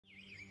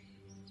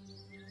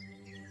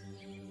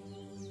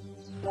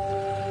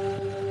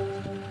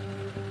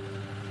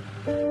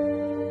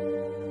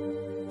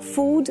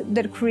Food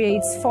that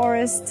creates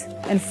forest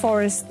and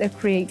forest that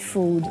create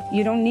food.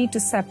 You don't need to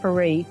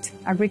separate.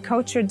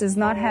 Agriculture does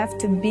not have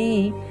to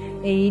be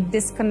a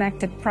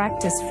disconnected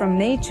practice from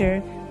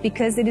nature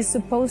because it is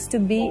supposed to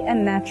be a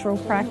natural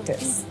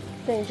practice.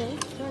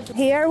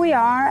 Here we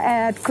are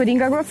at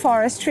Coringa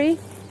Agroflorestry,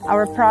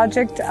 our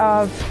project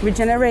of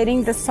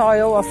regenerating the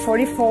soil of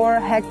 44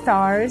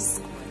 hectares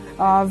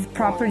of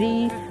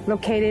property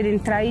located in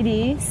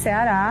Trairi,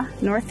 Ceará,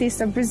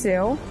 northeast of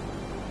Brazil.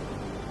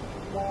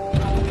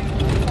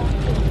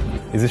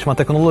 Existe uma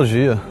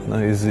tecnologia,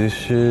 né?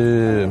 Existe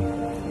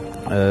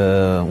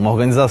uma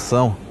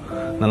organização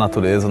na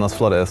natureza, nas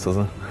florestas,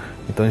 né?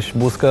 Então a gente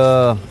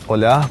busca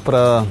olhar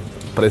para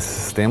esses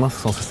sistemas,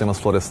 que são sistemas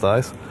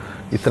florestais,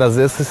 e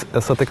trazer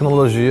essa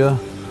tecnologia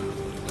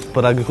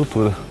para a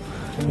agricultura.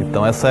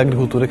 Então essa é a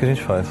agricultura que a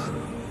gente faz.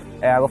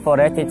 A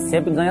agrofloresta a gente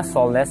sempre ganha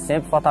solo, né?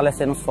 Sempre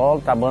fortalecendo o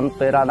solo, trabalhando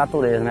pela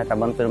natureza, né?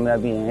 Trabalhando pelo meio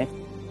ambiente.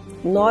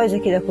 Nós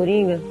aqui da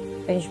Coringa,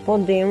 a gente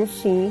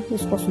podemos sim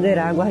nos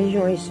considerar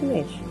guardiões de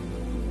semente.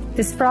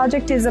 This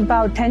project is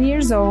about 10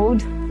 years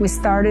old. We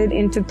started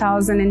in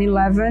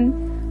 2011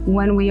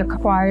 when we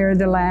acquired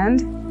the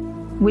land,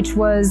 which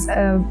was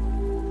an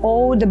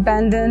old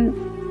abandoned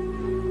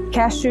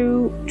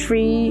cashew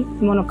tree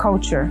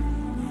monoculture.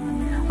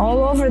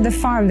 All over the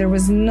farm, there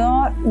was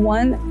not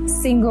one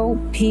single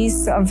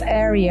piece of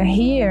area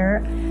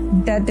here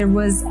that there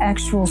was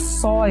actual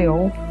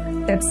soil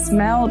that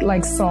smelled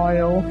like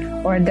soil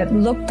or that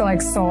looked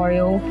like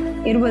soil.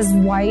 It was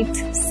white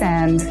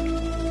sand.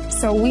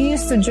 So we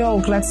used to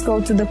joke, let's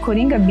go to the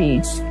Coringa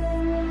beach.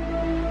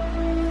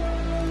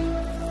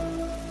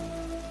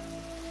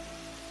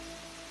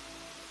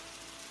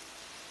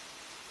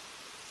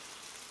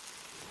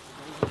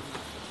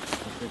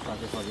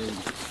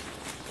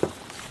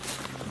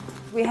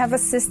 We have a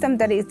system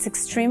that is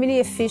extremely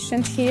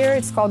efficient here.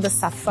 It's called the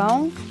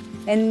safão.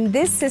 And in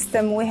this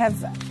system, we have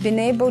been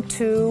able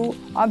to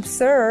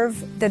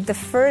observe that the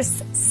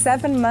first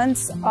 7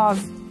 months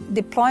of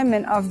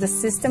deployment of the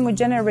system, we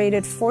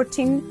generated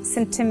 14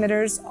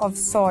 centimeters of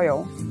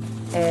soil.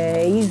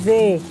 E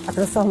ver a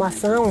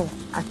transformação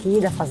aqui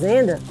da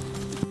fazenda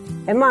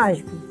é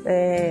mágico.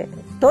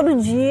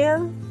 Todo dia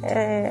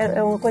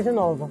é uma coisa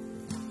nova.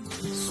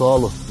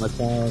 Solo, né,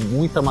 com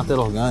muita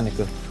matéria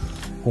orgânica,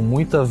 com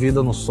muita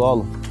vida no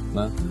solo,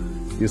 né?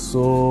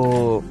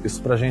 Isso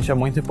pra gente é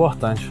muito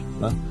importante,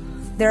 né?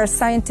 There are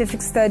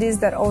scientific studies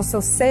that also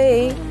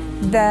say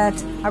that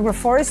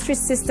agroforestry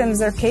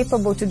systems are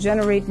capable to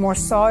generate more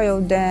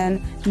soil than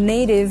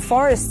native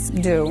forests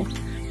do.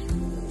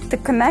 The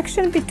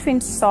connection between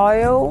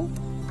soil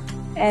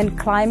and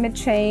climate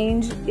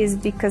change is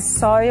because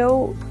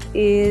soil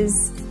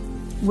is,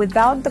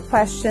 without the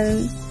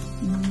question,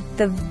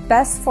 the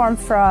best form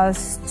for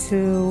us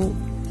to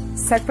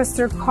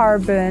sequester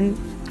carbon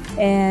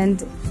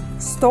and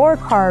store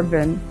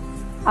carbon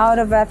out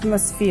of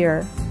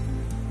atmosphere.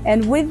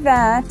 And with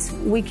that,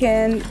 we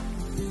can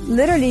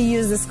literally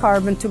use this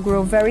carbon to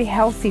grow very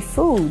healthy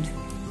food.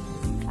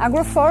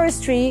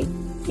 Agroforestry,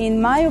 in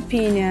my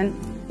opinion,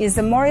 is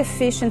a more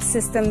efficient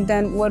system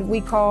than what we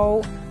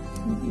call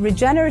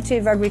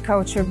regenerative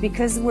agriculture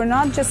because we're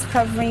not just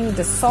covering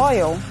the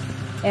soil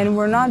and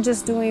we're not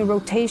just doing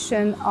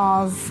rotation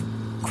of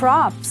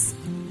crops,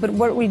 but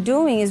what we're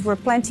doing is we're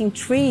planting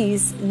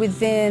trees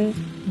within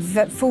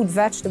food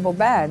vegetable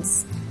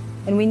beds.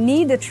 And we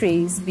need the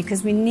trees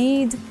because we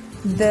need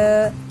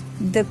the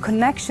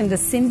connection, the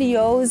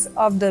symbiosis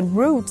of the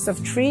roots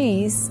of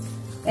trees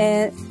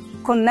and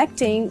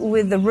connecting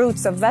with the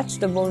roots of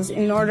vegetables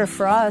in order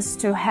for us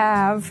to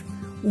have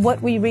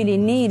what we really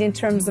need in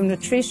terms of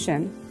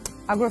nutrition.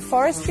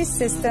 Agroforestry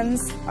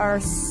systems are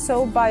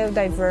so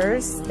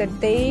biodiverse that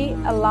they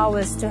allow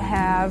us to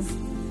have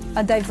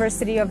a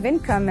diversity of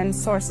income and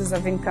sources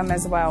of income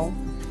as well.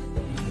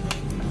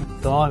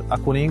 Então a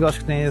Coringa, eu acho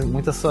que tem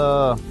muito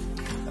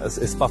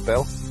esse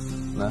papel,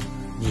 né,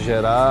 de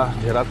gerar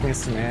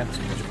conhecimento,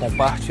 de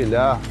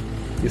compartilhar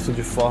isso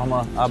de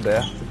forma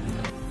aberta.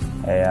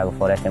 A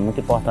agrofloresta é muito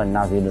importante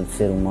na vida do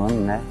ser humano,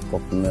 né, com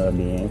o meio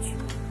ambiente.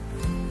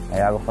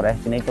 A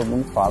agrofloresta, que nem todo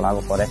mundo fala, a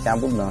agrofloresta é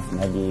abundância,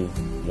 né,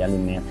 de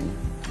alimento. Né?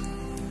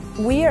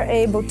 We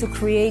are able to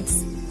create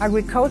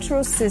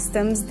agricultural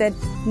systems that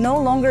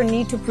no longer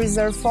need to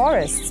preserve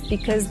forests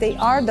because they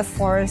are the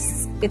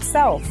forest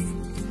itself.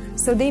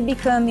 So they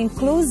become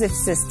inclusive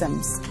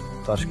systems.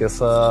 Então, acho que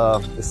esse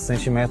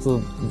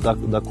sentimento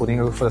da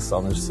Coringa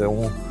Agroflorestal, né, de ser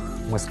uma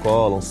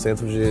escola, um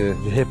centro de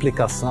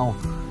replicação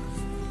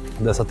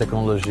dessa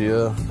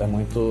tecnologia é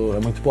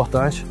muito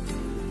importante.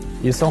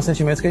 Isso é um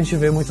sentimento que a gente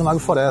vê muito na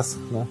agrofloresta,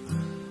 né?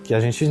 Que a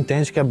gente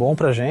entende que é bom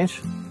pra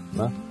gente,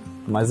 né?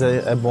 Mas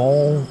é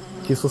bom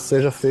que isso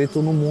seja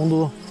feito no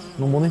mundo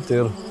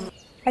inteiro.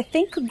 I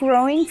think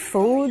growing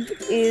food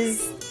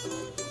is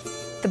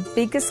the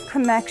biggest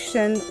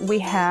connection we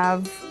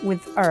have with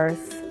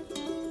Earth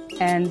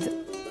and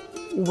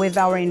with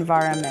our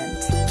environment.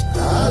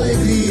 A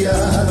alegria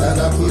da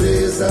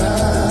natureza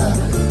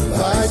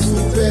vai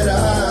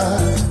superar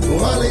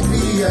uma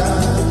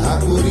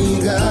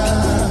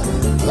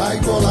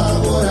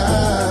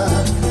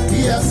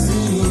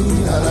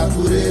da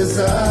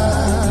natureza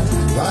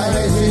vai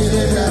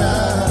regenerar